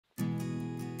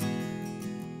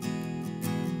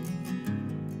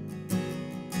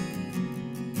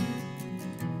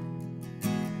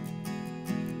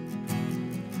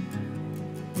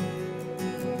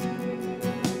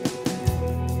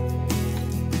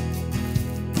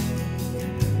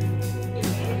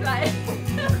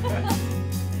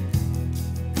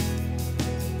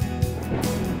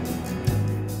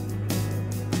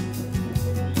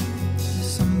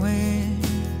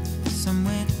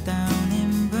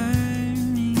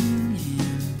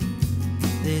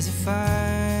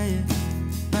fire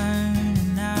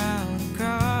burning out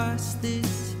across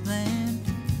this land,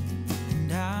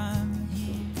 and I'm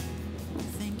here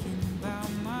thinking about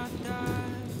my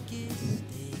darkest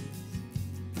days,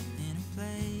 in a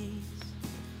place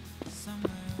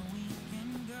somewhere we can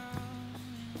go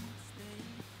and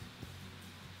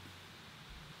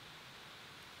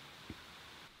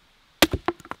stay.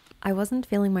 I wasn't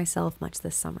feeling myself much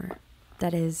this summer.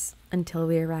 That is, until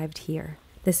we arrived here.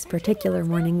 This particular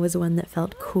morning was one that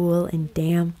felt cool and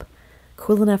damp,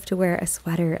 cool enough to wear a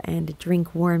sweater and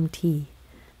drink warm tea.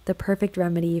 The perfect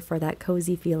remedy for that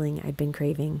cozy feeling I'd been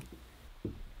craving.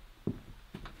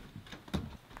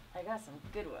 I got some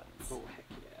good ones. Oh, heck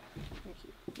yeah. Thank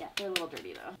you. Yeah, they're a little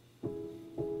dirty though.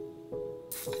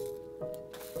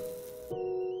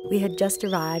 We had just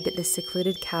arrived at this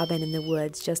secluded cabin in the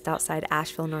woods just outside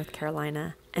Asheville, North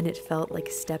Carolina, and it felt like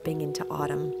stepping into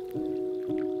autumn.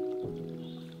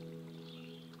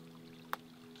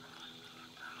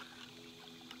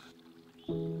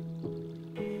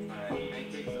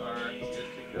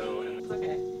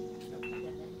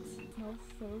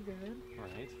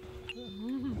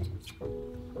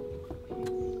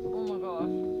 Oh my gosh.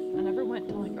 I never went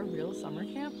to like a real summer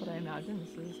camp, but I imagine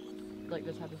this is like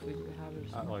the type of food you could have at a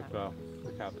summer camp.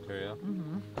 The cafeteria.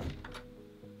 Mm-hmm.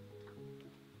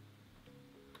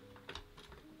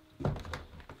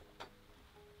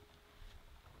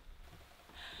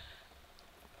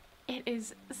 It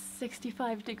is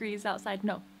 65 degrees outside.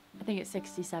 No, I think it's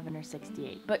 67 or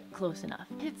 68, but close enough.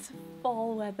 It's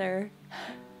fall weather.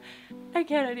 I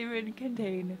cannot even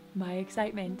contain my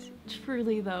excitement.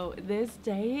 Truly though, this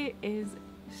day is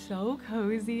so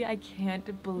cozy. I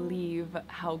can't believe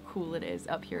how cool it is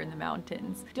up here in the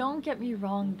mountains. Don't get me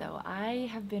wrong though, I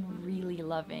have been really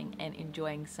loving and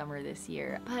enjoying summer this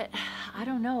year, but I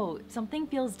don't know, something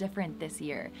feels different this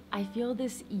year. I feel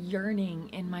this yearning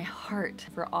in my heart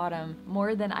for autumn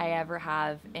more than I ever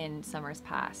have in summers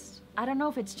past. I don't know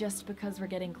if it's just because we're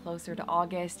getting closer to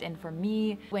August, and for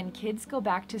me, when kids go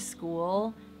back to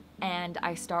school and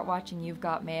I start watching You've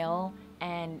Got Mail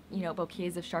and, you know,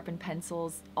 bouquets of sharpened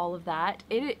pencils, all of that,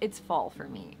 it's fall for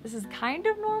me. This is kind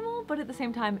of normal, but at the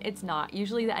same time, it's not.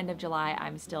 Usually the end of July,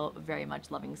 I'm still very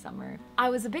much loving summer. I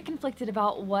was a bit conflicted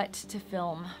about what to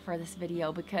film for this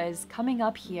video because coming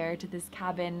up here to this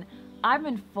cabin, I'm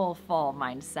in full fall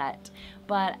mindset,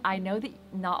 but I know that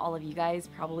not all of you guys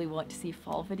probably want to see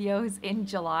fall videos in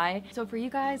July. So for you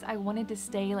guys, I wanted to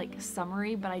stay like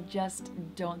summery, but I just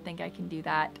don't think I can do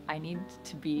that. I need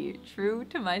to be true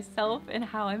to myself and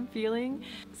how I'm feeling.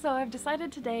 So I've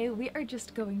decided today we are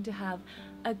just going to have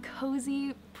a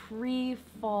cozy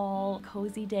pre-fall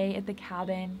cozy day at the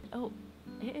cabin. Oh,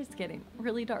 it is getting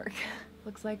really dark.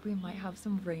 Looks like we might have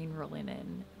some rain rolling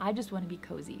in. I just want to be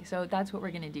cozy, so that's what we're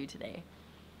gonna do today.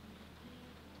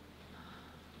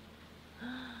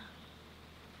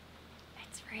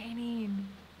 It's raining.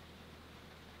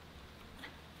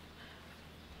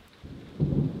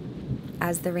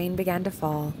 As the rain began to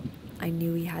fall, I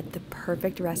knew we had the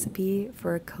perfect recipe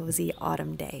for a cozy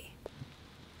autumn day.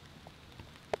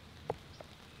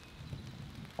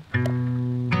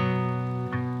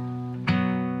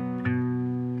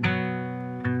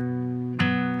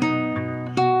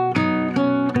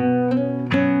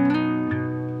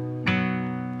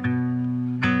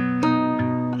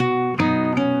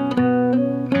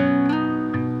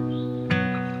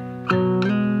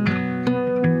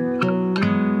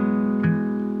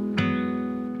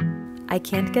 I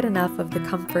can't get enough of the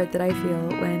comfort that I feel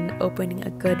when opening a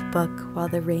good book while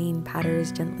the rain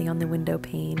patters gently on the window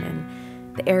pane and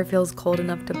the air feels cold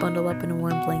enough to bundle up in a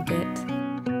warm blanket.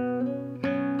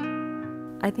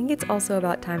 I think it's also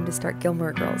about time to start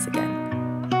Gilmore Girls again.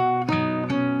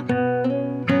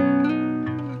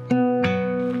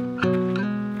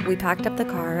 We packed up the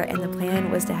car and the plan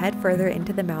was to head further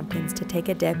into the mountains to take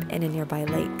a dip in a nearby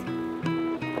lake.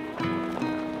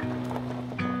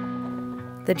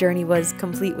 The journey was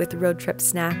complete with road trip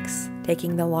snacks,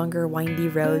 taking the longer, windy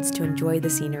roads to enjoy the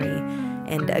scenery,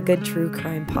 and a good true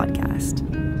crime podcast.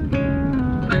 We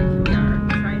are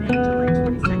Friday, July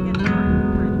 22nd,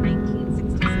 for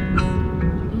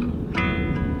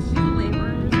 1966. Two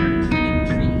laborers are trimming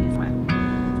trees.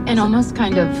 And almost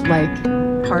kind of like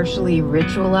partially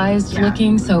ritualized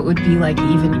looking, so it would be like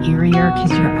even eerier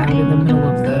because you're out in the middle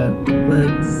of the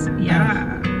woods.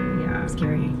 Yeah.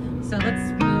 Scary. So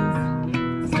let's move.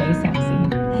 Stay sexy.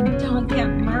 And don't get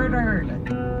murdered.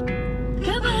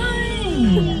 Come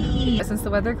on! Since the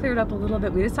weather cleared up a little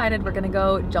bit, we decided we're gonna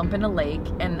go jump in a lake,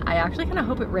 and I actually kind of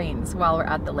hope it rains while we're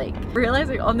at the lake.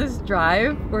 Realizing on this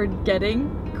drive, we're getting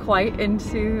quite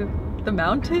into the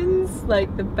mountains,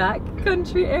 like the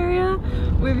backcountry area.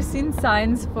 We've seen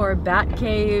signs for bat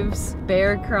caves,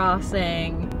 bear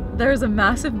crossing. There's a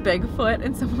massive Bigfoot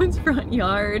in someone's front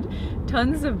yard.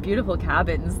 Tons of beautiful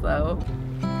cabins though.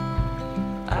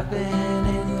 I've been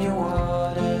in your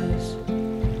waters,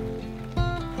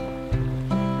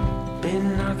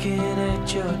 been knocking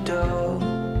at your door.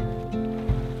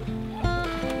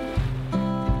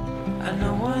 I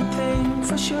know one thing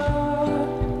for sure,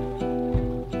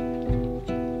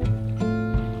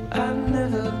 I've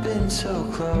never been so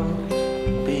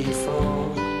close before.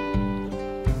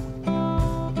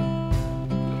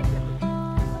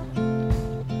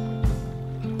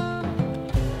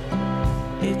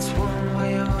 It's one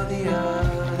way or the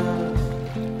other,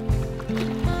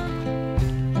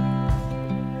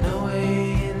 no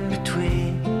way in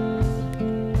between.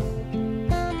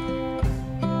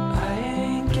 I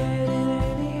ain't getting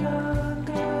any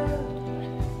younger.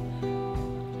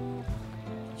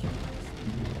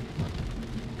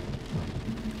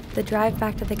 The drive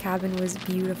back to the cabin was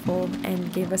beautiful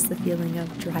and gave us the feeling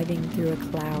of driving through a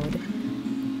cloud.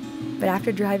 But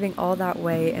after driving all that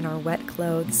way in our wet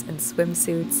clothes and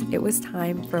swimsuits, it was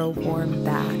time for a warm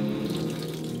bath.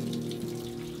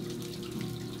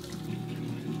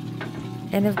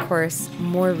 And of course,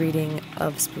 more reading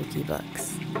of spooky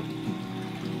books.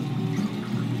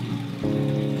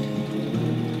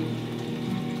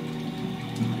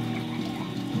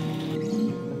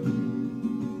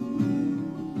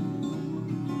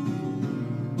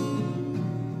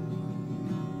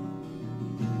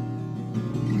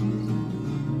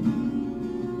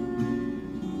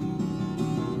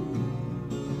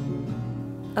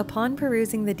 Upon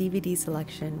perusing the DVD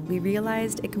selection, we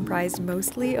realized it comprised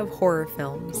mostly of horror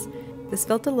films. This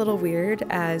felt a little weird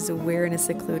as we're in a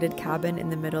secluded cabin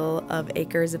in the middle of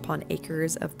acres upon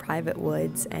acres of private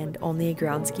woods and only a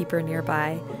groundskeeper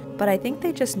nearby, but I think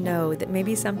they just know that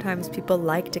maybe sometimes people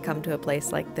like to come to a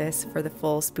place like this for the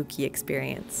full spooky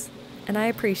experience. And I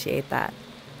appreciate that.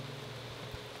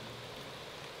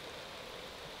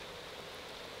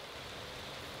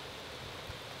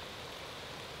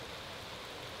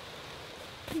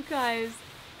 You guys,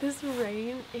 this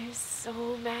rain is so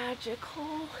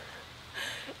magical.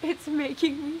 It's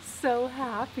making me so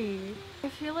happy. I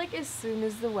feel like as soon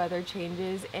as the weather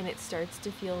changes and it starts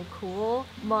to feel cool,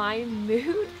 my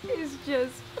mood is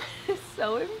just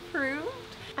so improved.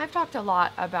 I've talked a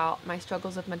lot about my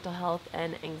struggles with mental health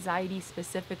and anxiety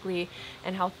specifically,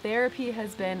 and how therapy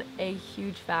has been a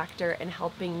huge factor in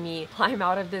helping me climb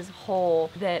out of this hole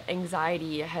that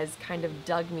anxiety has kind of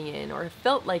dug me in, or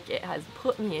felt like it has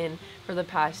put me in for the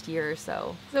past year or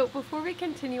so. So before we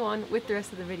continue on with the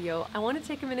rest of the video, I want to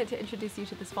take a minute to introduce you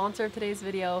to the sponsor of today's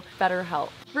video, BetterHelp.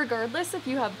 Regardless if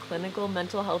you have clinical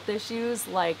mental health issues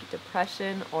like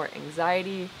depression or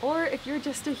anxiety, or if you're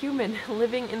just a human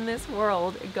living in this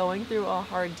world going through a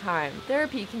hard time,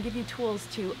 therapy can give you tools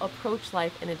to approach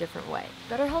life in a different way.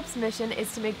 BetterHelp's mission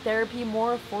is to make therapy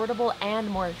more affordable and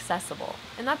more accessible.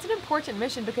 And that's an important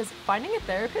mission because finding a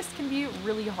therapist can be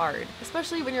really hard,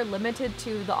 especially when you're limited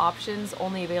to the options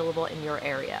only available in your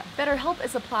area. BetterHelp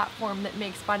is a platform that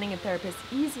makes finding a therapist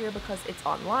easier because it's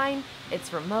online,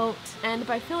 it's remote, and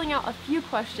by filling out a few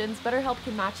questions, BetterHelp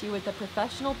can match you with a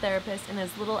professional therapist in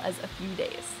as little as a few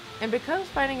days. And because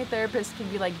finding a therapist can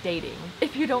be like dating,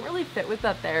 if you don't really fit with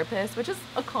that therapist, which is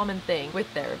a common thing with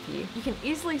therapy, you can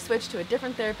easily switch to a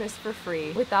different therapist for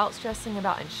free without stressing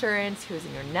about insurance, who's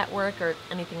in your network, or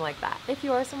anything like that. If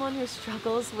you are someone who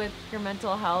struggles with your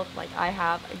mental health like I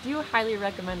have, I do highly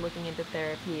recommend looking into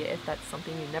therapy if that's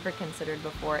something you've never considered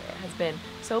before. It has been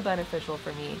so beneficial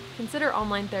for me. Consider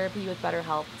online therapy with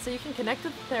BetterHelp so you can connect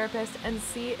with the therapist and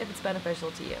see if it's beneficial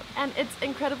to you. And it's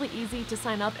incredibly easy to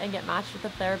sign up and get matched with a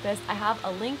therapist. I have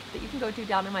a link that you can go to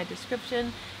down in my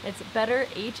description. It's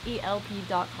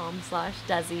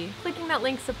betterhelp.com/Desi. Clicking that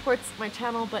link supports my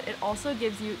channel, but it also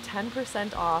gives you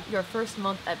 10% off your first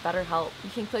month at BetterHelp. You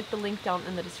can click the link down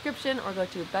in the description or go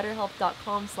to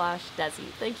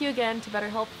betterhelp.com/Desi. Thank you again to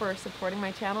BetterHelp for supporting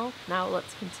my channel. Now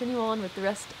let's continue on with the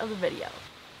rest of the video.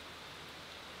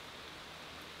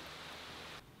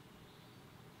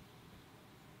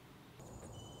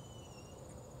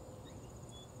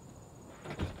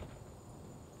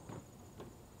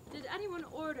 Did anyone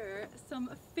order some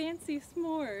fancy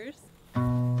s'mores?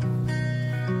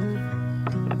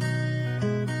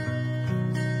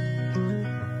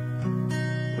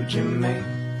 Would you make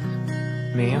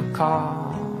me a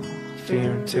coffee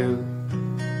or two?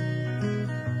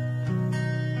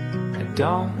 I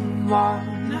don't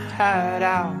wanna head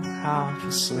out half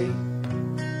asleep.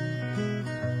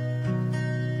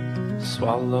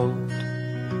 Swallowed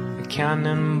a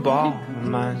cannonball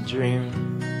my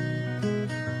dream,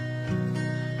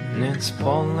 and it's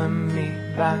pulling me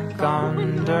back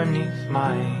underneath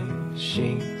my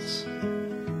sheets.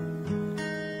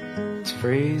 It's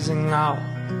freezing out,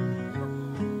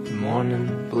 the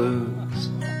morning blues.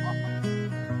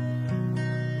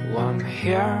 Well, I'm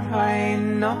here, I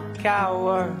ain't no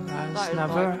coward, I was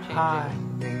never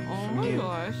hiding from you.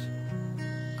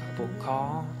 Couple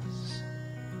calls,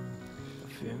 a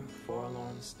few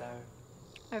forlorn stares.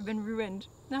 I've been ruined.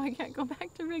 Now I can't go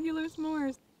back to regular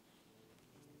s'mores.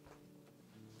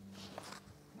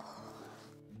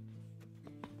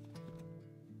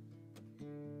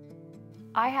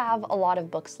 I have a lot of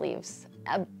book sleeves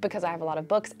because I have a lot of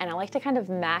books, and I like to kind of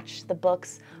match the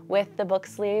books with the book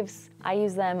sleeves. I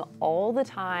use them all the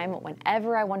time.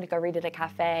 Whenever I want to go read at a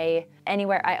cafe,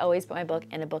 anywhere, I always put my book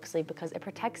in a book sleeve because it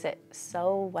protects it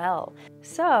so well.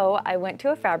 So I went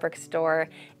to a fabric store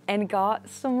and got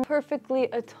some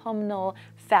perfectly autumnal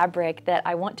fabric that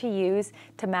I want to use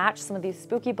to match some of these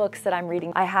spooky books that I'm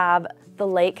reading. I have The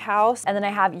Lake House, and then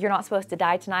I have You're Not Supposed to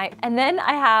Die Tonight, and then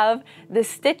I have The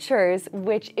Stitchers,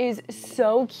 which is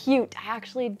so cute. I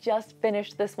actually just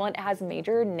finished this one. It has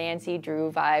major Nancy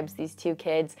Drew vibes. These two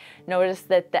kids notice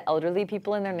that the elderly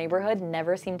people in their neighborhood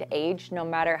never seem to age no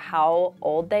matter how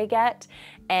old they get,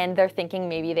 and they're thinking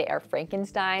maybe they are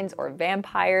Frankensteins or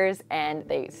vampires, and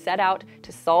they set out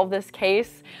to solve this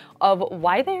case of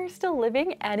why they are still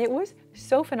living, and it was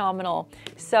so phenomenal.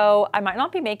 So I might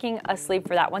not be making a sleeve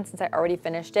for that one since I already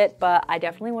finished it, but I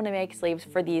definitely want to make sleeves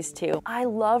for these two. I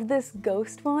love this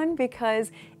ghost one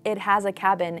because it has a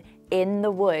cabin in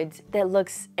the woods that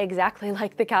looks exactly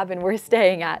like the cabin we're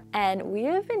staying at. And we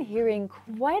have been hearing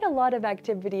quite a lot of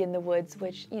activity in the woods,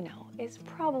 which, you know, is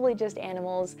probably just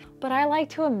animals. But I like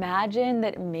to imagine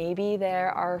that maybe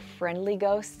there are friendly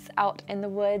ghosts out in the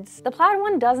woods. The plaid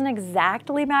one doesn't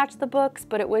exactly match the books,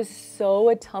 but it was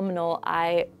so autumnal,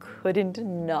 I couldn't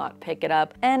not pick it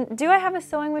up. And do I have a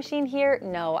sewing machine here?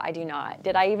 No, I do not.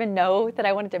 Did I even know that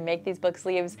I wanted to make these book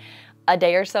sleeves a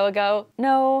day or so ago?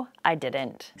 No, I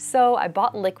didn't. So I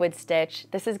bought liquid stitch.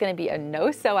 This is gonna be a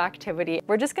no-sew activity.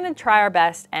 We're just gonna try our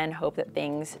best and hope that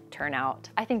things turn out.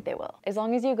 I think they will. As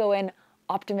long as you go in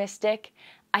optimistic,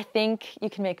 I think you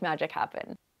can make magic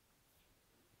happen.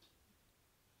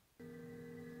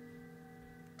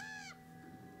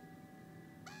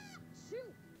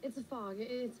 Shoot! It's a fog.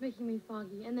 It's making me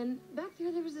foggy. And then back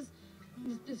there was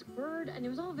this bird, and it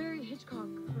was all very Hitchcock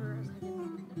for a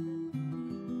second.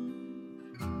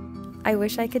 I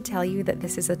wish I could tell you that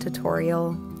this is a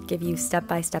tutorial, give you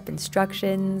step-by-step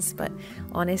instructions, but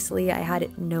honestly, I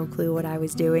had no clue what I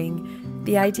was doing.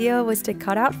 The idea was to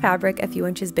cut out fabric a few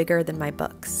inches bigger than my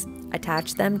books,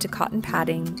 attach them to cotton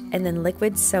padding, and then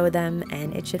liquid sew them,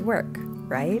 and it should work,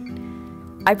 right?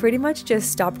 I pretty much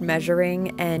just stopped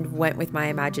measuring and went with my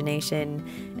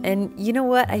imagination. And you know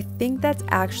what? I think that's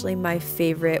actually my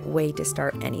favorite way to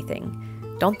start anything.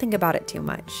 Don't think about it too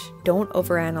much. Don't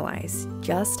overanalyze.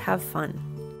 Just have fun.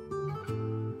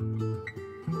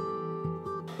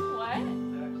 What?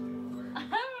 I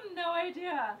have no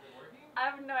idea. I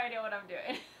have no idea what I'm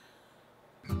doing.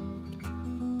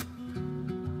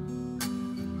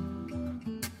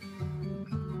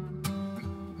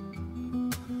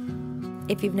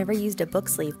 If you've never used a book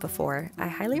sleeve before, I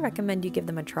highly recommend you give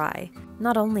them a try.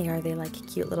 Not only are they like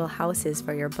cute little houses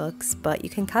for your books, but you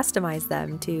can customize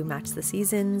them to match the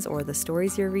seasons or the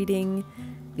stories you're reading.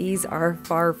 These are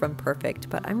far from perfect,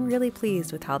 but I'm really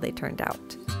pleased with how they turned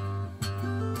out.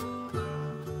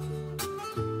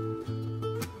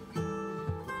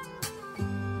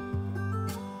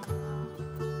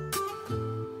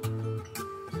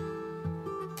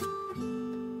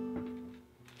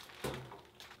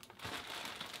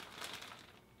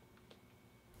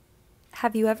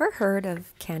 Have you ever heard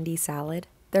of candy salad?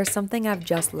 There's something I've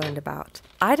just learned about.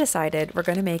 I decided we're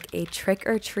gonna make a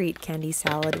trick-or-treat candy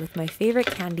salad with my favorite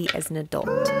candy as an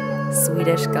adult,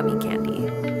 Swedish gummy candy.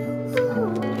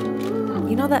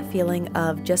 You know that feeling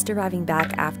of just arriving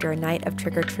back after a night of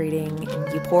trick-or-treating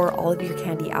and you pour all of your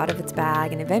candy out of its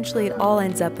bag and eventually it all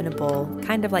ends up in a bowl,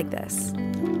 kind of like this.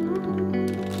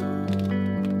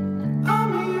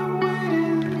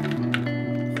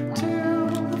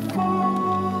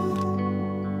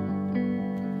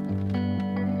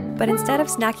 But instead of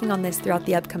snacking on this throughout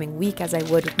the upcoming week as I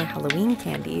would with my Halloween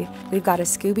candy, we've got a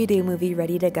Scooby-Doo movie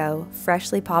ready to go,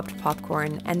 freshly popped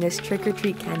popcorn, and this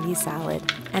trick-or-treat candy salad.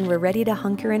 And we're ready to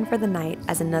hunker in for the night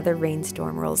as another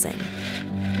rainstorm rolls in.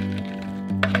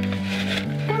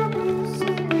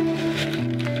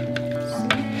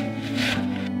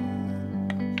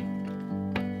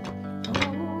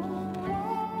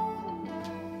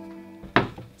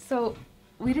 So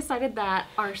we decided decided that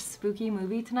our spooky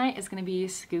movie tonight is gonna be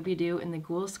Scooby-Doo in the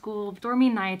Ghoul School. Stormy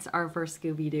Nights are for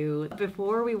Scooby-Doo.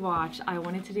 Before we watch, I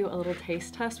wanted to do a little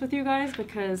taste test with you guys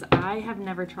because I have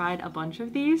never tried a bunch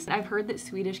of these. I've heard that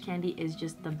Swedish candy is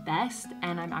just the best,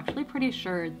 and I'm actually pretty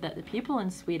sure that the people in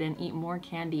Sweden eat more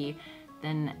candy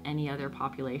than any other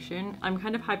population. I'm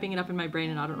kind of hyping it up in my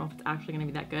brain and I don't know if it's actually gonna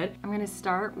be that good. I'm gonna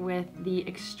start with the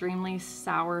extremely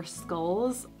sour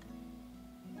skulls.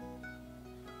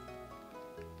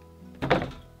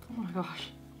 Oh my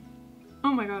gosh.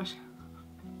 Oh my gosh.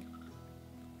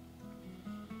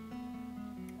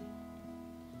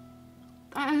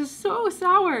 That is so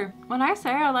sour. When I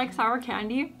say I like sour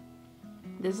candy,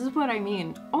 this is what I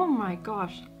mean. Oh my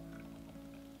gosh.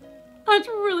 That's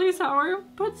really sour,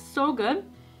 but so good.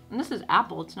 And this is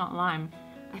apple, it's not lime.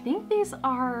 I think these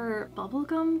are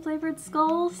bubblegum flavored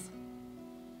skulls.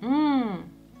 Mmm.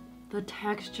 The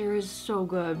texture is so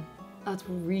good. That's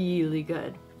really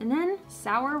good. And then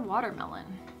sour watermelon.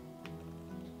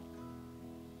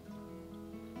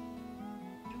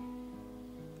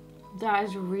 That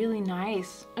is really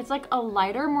nice. It's like a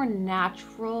lighter, more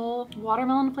natural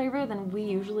watermelon flavor than we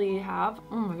usually have.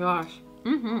 Oh my gosh.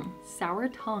 Mm-hmm. Sour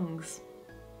tongues.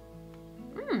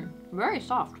 Mmm, very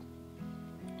soft.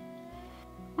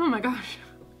 Oh my gosh.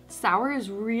 Sour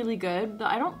is really good, but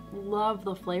I don't love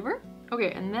the flavor.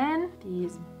 Okay, and then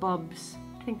these bubs.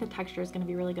 I think the texture is gonna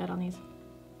be really good on these.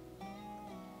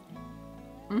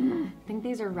 I think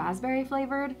these are raspberry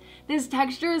flavored. This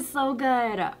texture is so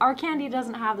good. Our candy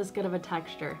doesn't have this good of a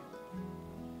texture.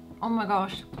 Oh my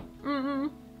gosh.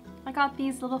 I got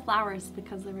these little flowers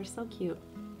because they were so cute.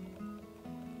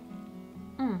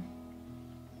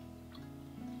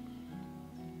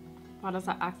 Why does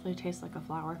that actually taste like a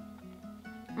flower?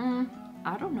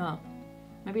 I don't know.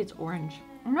 Maybe it's orange.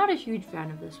 I'm not a huge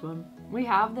fan of this one. We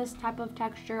have this type of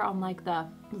texture on like the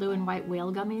blue and white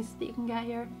whale gummies that you can get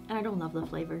here, and I don't love the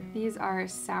flavor. These are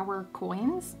sour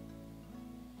coins.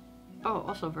 Oh,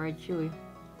 also very chewy.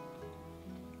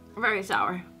 Very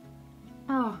sour.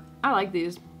 Oh, I like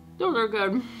these. Those are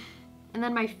good. And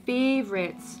then my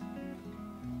favorites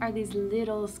are these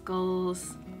little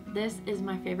skulls. This is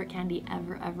my favorite candy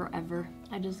ever, ever, ever.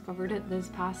 I discovered it this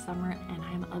past summer and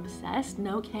I'm obsessed.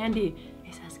 No candy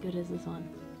is as good as this one.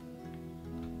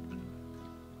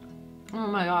 Oh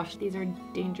my gosh, these are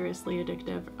dangerously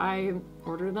addictive. I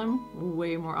order them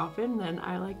way more often than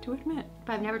I like to admit.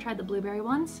 But I've never tried the blueberry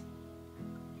ones.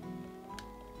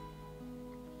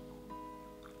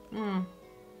 I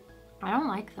don't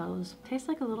like those. Tastes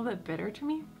like a little bit bitter to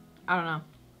me. I don't know.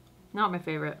 Not my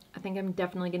favorite. I think I'm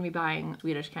definitely gonna be buying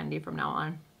Swedish candy from now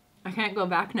on. I can't go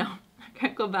back now. I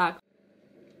can't go back.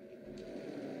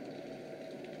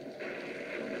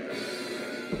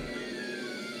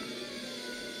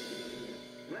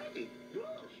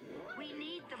 We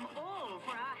need them all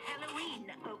for our Halloween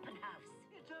open house.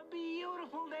 It's a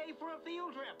beautiful day for a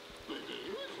field trip. Yeah,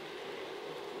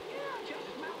 just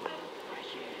smell that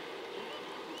fresh air.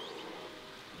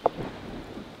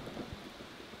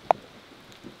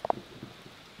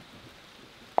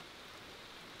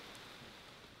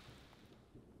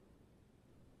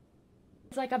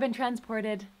 It's like I've been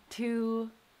transported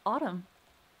to autumn.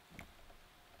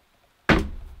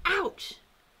 Ouch!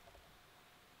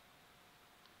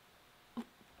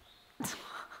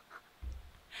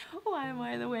 Why am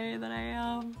I the way that I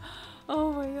am?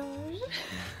 Oh my gosh.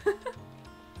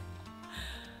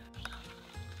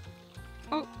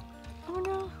 Oh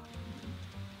no.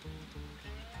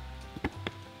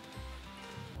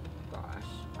 Gosh,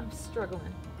 I'm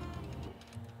struggling.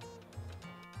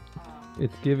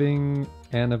 It's giving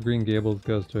Anne of Green Gables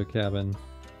goes to a cabin.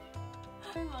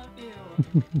 I love you.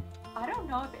 I don't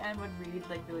know if Anne would read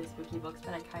like really spooky books,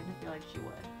 but I kind of feel like she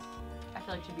would. I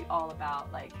feel like she'd be all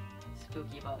about like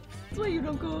spooky books. That's why you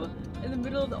don't go in the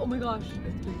middle of the, oh my gosh,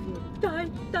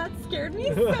 that scared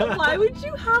me. So why would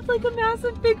you have like a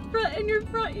massive Bigfoot in your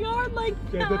front yard like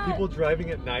that? The people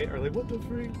driving at night are like, what the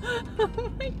freak? Oh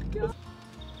my god.